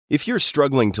If you're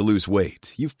struggling to lose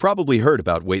weight, you've probably heard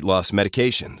about weight loss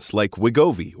medications like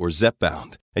Wegovy or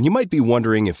Zepbound, and you might be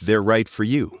wondering if they're right for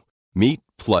you. Meet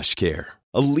PlushCare,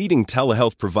 a leading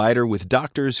telehealth provider with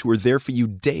doctors who are there for you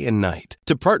day and night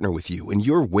to partner with you in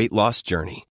your weight loss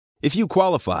journey. If you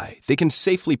qualify, they can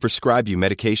safely prescribe you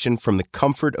medication from the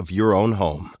comfort of your own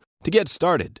home. To get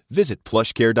started, visit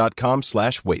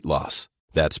plushcare.com/weightloss.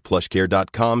 That's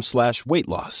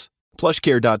plushcare.com/weightloss.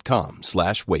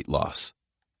 plushcare.com/weightloss.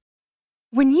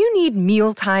 When you need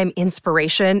mealtime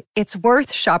inspiration, it's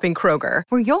worth shopping Kroger,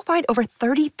 where you'll find over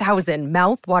 30,000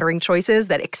 mouth-watering choices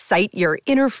that excite your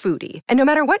inner foodie. And no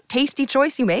matter what tasty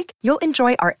choice you make, you'll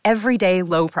enjoy our everyday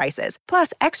low prices,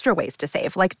 plus extra ways to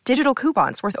save, like digital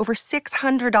coupons worth over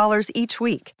 $600 each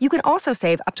week. You can also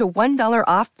save up to $1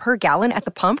 off per gallon at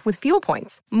the pump with fuel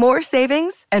points. More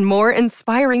savings and more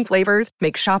inspiring flavors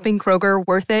make shopping Kroger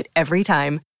worth it every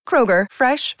time. Kroger,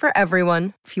 fresh for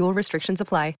everyone. Fuel restrictions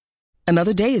apply.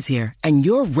 Another day is here, and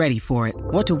you're ready for it.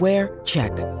 What to wear?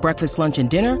 Check. Breakfast, lunch, and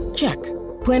dinner? Check.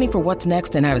 Planning for what's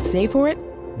next and how to save for it?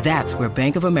 That's where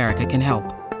Bank of America can help.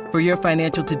 For your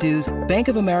financial to-dos, Bank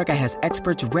of America has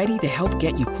experts ready to help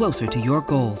get you closer to your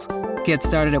goals. Get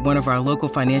started at one of our local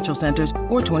financial centers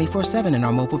or 24/7 in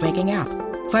our mobile banking app.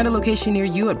 Find a location near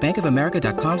you at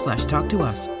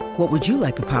bankofamerica.com/talktous. What would you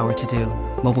like the power to do?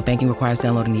 Mobile banking requires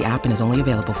downloading the app and is only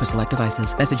available for select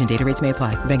devices. Message and data rates may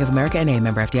apply. Bank of America N.A.,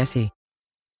 member FDIC.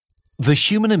 The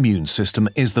human immune system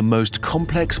is the most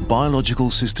complex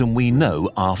biological system we know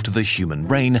after the human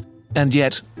brain, and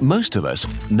yet most of us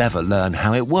never learn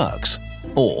how it works,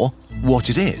 or what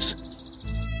it is.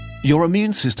 Your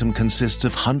immune system consists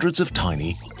of hundreds of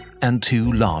tiny and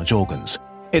 2 large organs.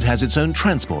 It has its own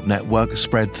transport network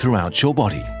spread throughout your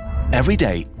body. Every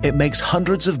day, it makes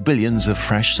hundreds of billions of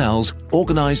fresh cells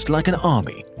organized like an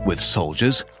army, with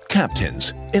soldiers,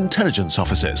 captains, intelligence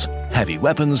officers, heavy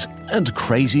weapons, and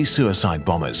crazy suicide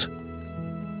bombers.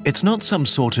 It's not some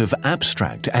sort of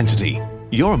abstract entity.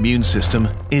 Your immune system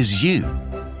is you.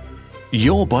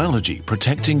 Your biology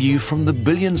protecting you from the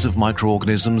billions of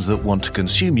microorganisms that want to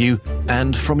consume you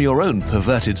and from your own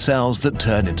perverted cells that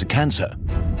turn into cancer.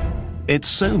 It's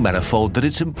so manifold that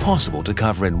it's impossible to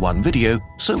cover in one video,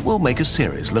 so we'll make a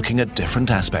series looking at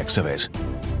different aspects of it.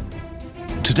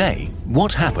 Today,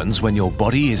 what happens when your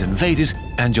body is invaded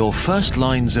and your first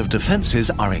lines of defenses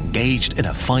are engaged in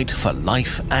a fight for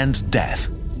life and death?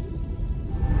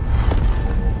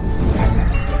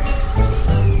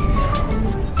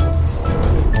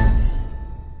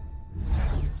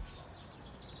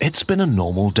 It's been a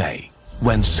normal day,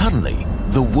 when suddenly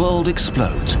the world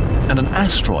explodes and an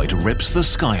asteroid rips the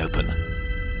sky open.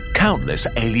 Countless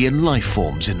alien life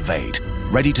forms invade,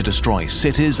 ready to destroy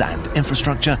cities and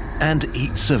infrastructure and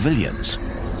eat civilians.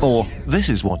 Or this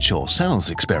is what your cells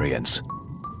experience.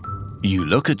 You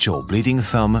look at your bleeding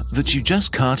thumb that you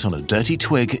just cut on a dirty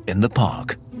twig in the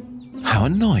park. How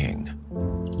annoying.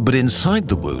 But inside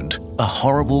the wound, a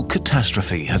horrible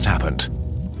catastrophe has happened.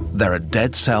 There are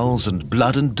dead cells and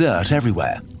blood and dirt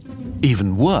everywhere.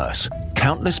 Even worse,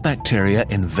 countless bacteria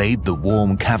invade the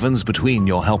warm caverns between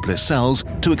your helpless cells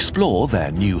to explore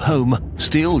their new home,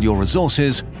 steal your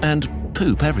resources, and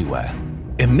poop everywhere.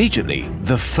 Immediately,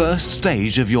 the first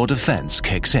stage of your defense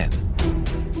kicks in.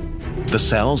 The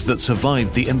cells that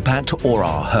survived the impact or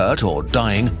are hurt or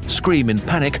dying scream in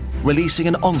panic, releasing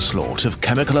an onslaught of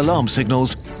chemical alarm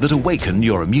signals that awaken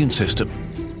your immune system.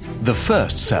 The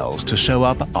first cells to show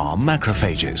up are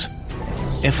macrophages.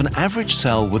 If an average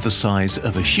cell were the size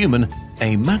of a human,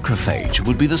 a macrophage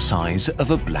would be the size of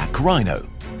a black rhino.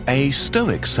 A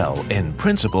stoic cell in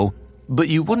principle, but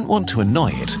you wouldn't want to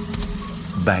annoy it.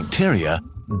 Bacteria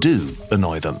do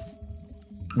annoy them.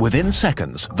 Within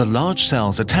seconds, the large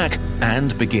cells attack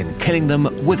and begin killing them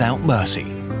without mercy.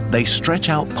 They stretch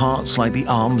out parts like the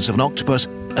arms of an octopus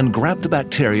and grab the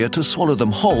bacteria to swallow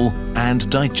them whole and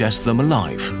digest them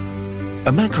alive.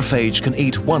 A macrophage can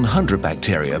eat 100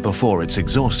 bacteria before it's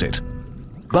exhausted.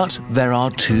 But there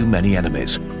are too many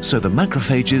enemies, so the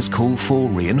macrophages call for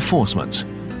reinforcements.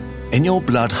 In your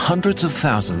blood, hundreds of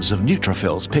thousands of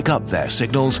neutrophils pick up their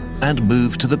signals and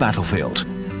move to the battlefield.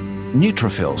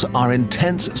 Neutrophils are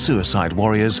intense suicide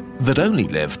warriors that only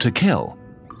live to kill.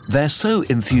 They're so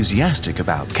enthusiastic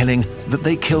about killing that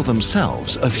they kill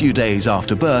themselves a few days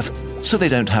after birth, so they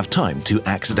don't have time to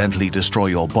accidentally destroy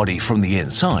your body from the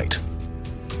inside.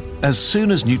 As soon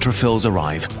as neutrophils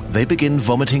arrive, they begin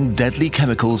vomiting deadly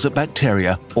chemicals at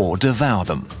bacteria or devour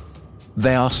them.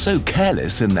 They are so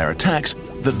careless in their attacks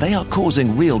that they are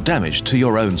causing real damage to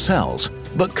your own cells,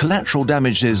 but collateral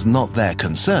damage is not their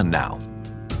concern now.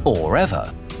 Or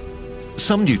ever.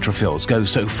 Some neutrophils go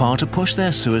so far to push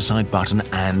their suicide button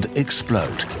and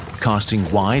explode, casting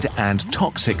wide and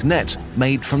toxic nets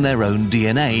made from their own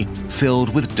DNA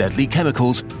filled with deadly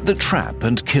chemicals that trap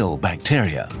and kill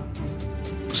bacteria.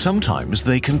 Sometimes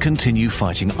they can continue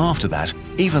fighting after that,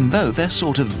 even though they're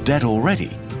sort of dead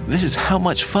already. This is how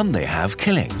much fun they have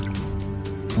killing.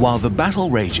 While the battle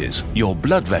rages, your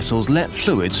blood vessels let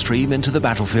fluid stream into the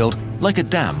battlefield like a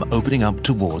dam opening up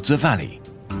towards a valley.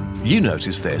 You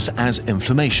notice this as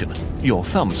inflammation. Your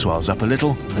thumb swells up a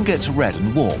little and gets red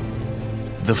and warm.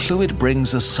 The fluid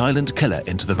brings a silent killer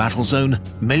into the battle zone,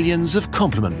 millions of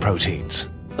complement proteins,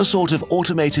 a sort of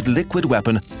automated liquid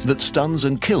weapon that stuns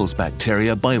and kills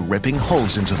bacteria by ripping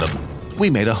holes into them. We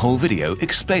made a whole video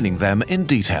explaining them in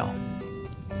detail.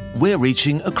 We're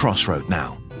reaching a crossroad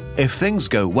now. If things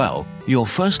go well, your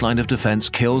first line of defense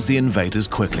kills the invaders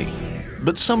quickly.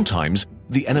 But sometimes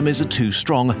the enemies are too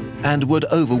strong and would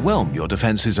overwhelm your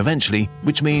defenses eventually,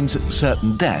 which means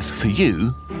certain death for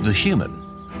you, the human.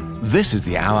 This is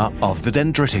the hour of the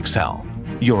dendritic cell,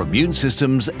 your immune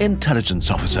system's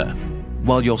intelligence officer.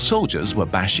 While your soldiers were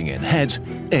bashing in heads,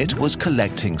 it was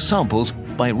collecting samples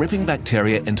by ripping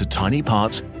bacteria into tiny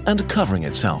parts and covering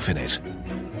itself in it.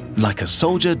 Like a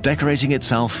soldier decorating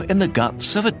itself in the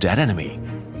guts of a dead enemy.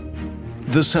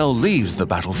 The cell leaves the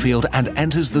battlefield and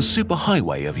enters the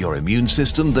superhighway of your immune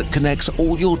system that connects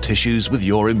all your tissues with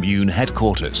your immune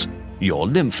headquarters, your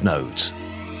lymph nodes.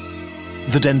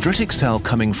 The dendritic cell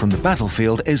coming from the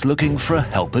battlefield is looking for a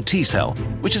helper T cell,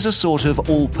 which is a sort of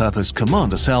all-purpose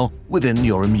commander cell within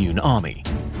your immune army.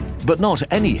 But not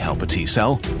any helper T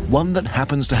cell, one that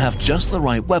happens to have just the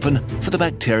right weapon for the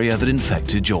bacteria that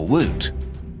infected your wound.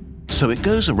 So it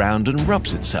goes around and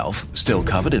rubs itself, still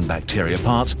covered in bacteria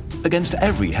parts, against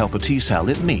every helper T cell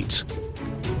it meets.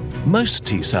 Most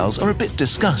T cells are a bit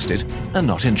disgusted and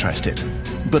not interested,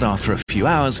 but after a few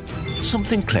hours,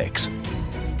 something clicks.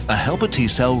 A helper T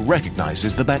cell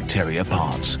recognizes the bacteria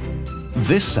parts.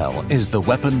 This cell is the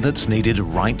weapon that's needed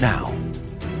right now.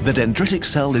 The dendritic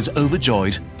cell is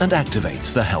overjoyed and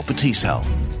activates the helper T cell.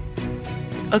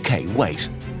 Okay, wait.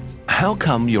 How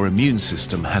come your immune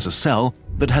system has a cell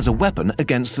that has a weapon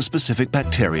against the specific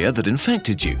bacteria that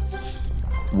infected you?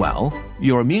 Well,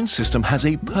 your immune system has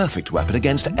a perfect weapon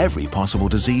against every possible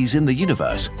disease in the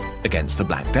universe, against the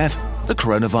Black Death, the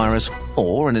coronavirus,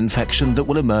 or an infection that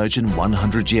will emerge in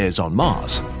 100 years on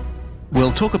Mars.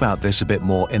 We'll talk about this a bit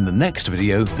more in the next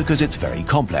video because it's very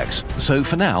complex, so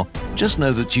for now, just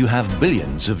know that you have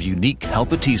billions of unique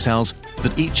helper T cells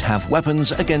that each have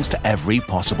weapons against every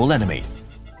possible enemy.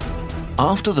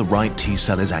 After the right T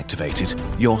cell is activated,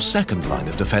 your second line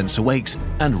of defense awakes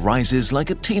and rises like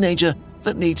a teenager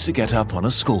that needs to get up on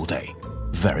a school day,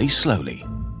 very slowly.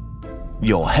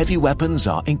 Your heavy weapons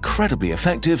are incredibly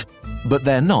effective, but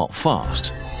they're not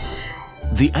fast.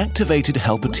 The activated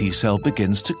helper T cell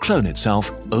begins to clone itself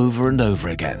over and over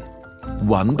again.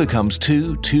 1 becomes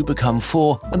 2, 2 become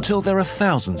 4, until there are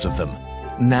thousands of them.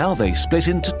 Now they split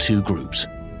into 2 groups.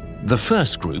 The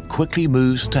first group quickly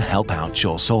moves to help out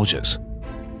your soldiers.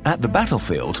 At the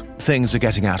battlefield, things are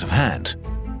getting out of hand.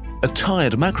 A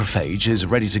tired macrophage is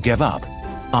ready to give up.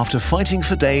 After fighting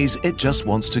for days, it just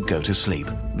wants to go to sleep,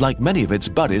 like many of its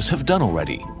buddies have done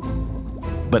already.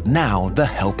 But now the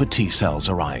helper T cells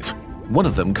arrive. One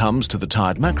of them comes to the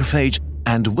tired macrophage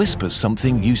and whispers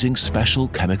something using special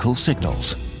chemical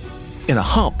signals. In a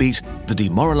heartbeat, the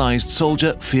demoralized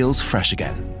soldier feels fresh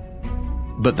again.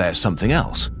 But there's something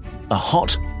else. A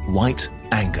hot, white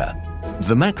anger.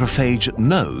 The macrophage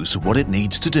knows what it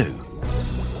needs to do.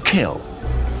 Kill.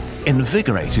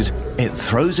 Invigorated, it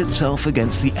throws itself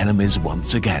against the enemies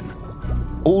once again.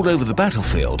 All over the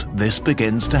battlefield, this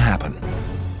begins to happen.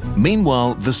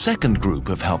 Meanwhile, the second group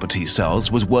of helper T cells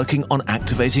was working on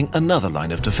activating another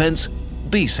line of defense,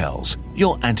 B cells,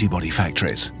 your antibody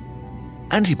factories.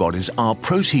 Antibodies are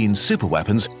protein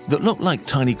superweapons that look like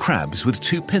tiny crabs with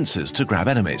 2 pincers to grab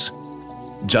enemies.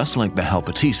 Just like the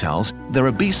helper T cells, there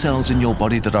are B cells in your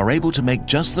body that are able to make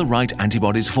just the right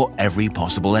antibodies for every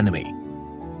possible enemy.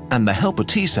 And the helper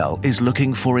T cell is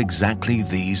looking for exactly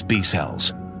these B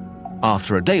cells.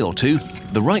 After a day or 2,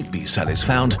 the right B cell is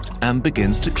found and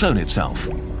begins to clone itself.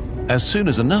 As soon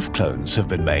as enough clones have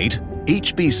been made,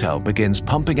 each B cell begins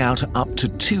pumping out up to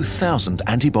 2,000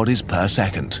 antibodies per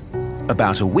second.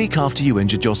 About a week after you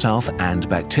injured yourself and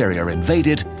bacteria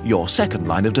invaded, your second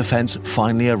line of defense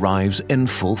finally arrives in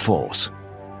full force.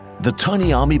 The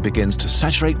tiny army begins to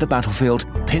saturate the battlefield,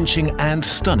 pinching and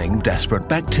stunning desperate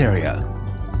bacteria.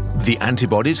 The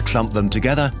antibodies clump them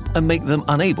together and make them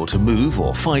unable to move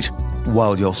or fight,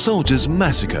 while your soldiers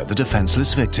massacre the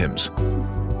defenseless victims.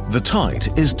 The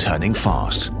tide is turning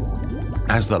fast.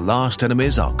 As the last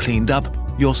enemies are cleaned up,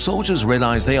 your soldiers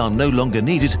realize they are no longer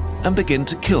needed and begin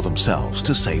to kill themselves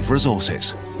to save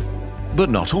resources. But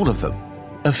not all of them.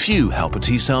 A few helper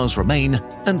T cells remain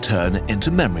and turn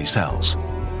into memory cells.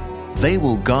 They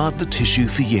will guard the tissue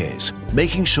for years,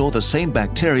 making sure the same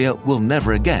bacteria will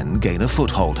never again gain a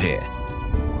foothold here.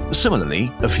 Similarly,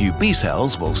 a few B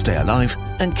cells will stay alive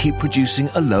and keep producing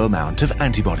a low amount of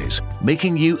antibodies,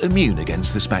 making you immune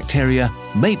against this bacteria,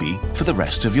 maybe for the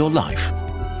rest of your life.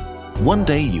 One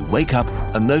day you wake up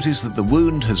and notice that the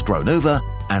wound has grown over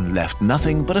and left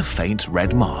nothing but a faint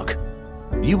red mark.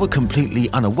 You were completely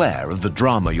unaware of the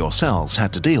drama your cells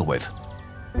had to deal with.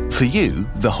 For you,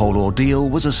 the whole ordeal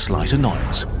was a slight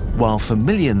annoyance, while for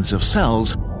millions of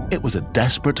cells, it was a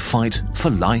desperate fight for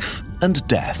life and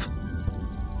death.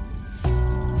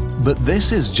 But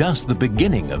this is just the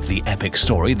beginning of the epic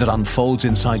story that unfolds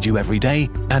inside you every day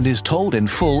and is told in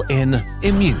full in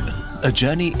Immune, a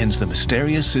journey into the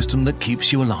mysterious system that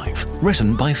keeps you alive,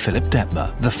 written by Philipp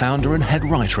Dettmer, the founder and head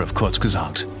writer of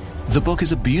Kurzgesagt. The book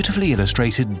is a beautifully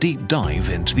illustrated deep dive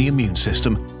into the immune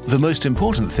system, the most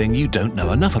important thing you don't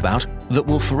know enough about that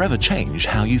will forever change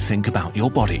how you think about your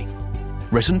body.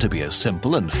 Written to be as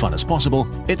simple and fun as possible,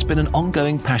 it's been an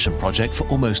ongoing passion project for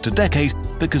almost a decade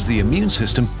because the immune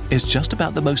system is just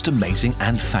about the most amazing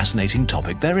and fascinating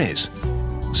topic there is.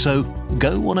 So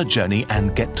go on a journey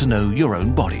and get to know your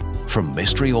own body, from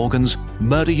mystery organs,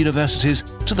 murder universities,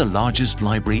 to the largest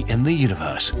library in the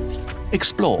universe.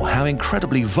 Explore how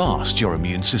incredibly vast your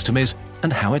immune system is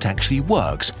and how it actually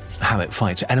works, how it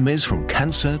fights enemies from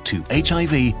cancer to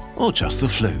HIV or just the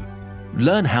flu.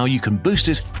 Learn how you can boost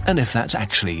it and if that's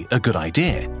actually a good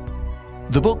idea.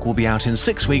 The book will be out in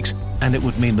 6 weeks and it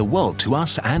would mean the world to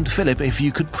us and Philip if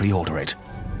you could pre-order it.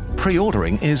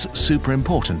 Pre-ordering is super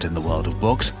important in the world of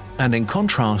books, and in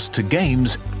contrast to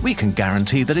games, we can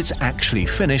guarantee that it's actually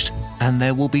finished and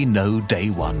there will be no day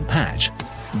one patch.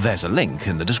 There's a link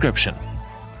in the description.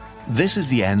 This is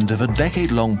the end of a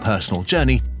decade-long personal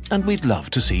journey, and we'd love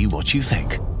to see what you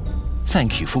think.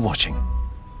 Thank you for watching.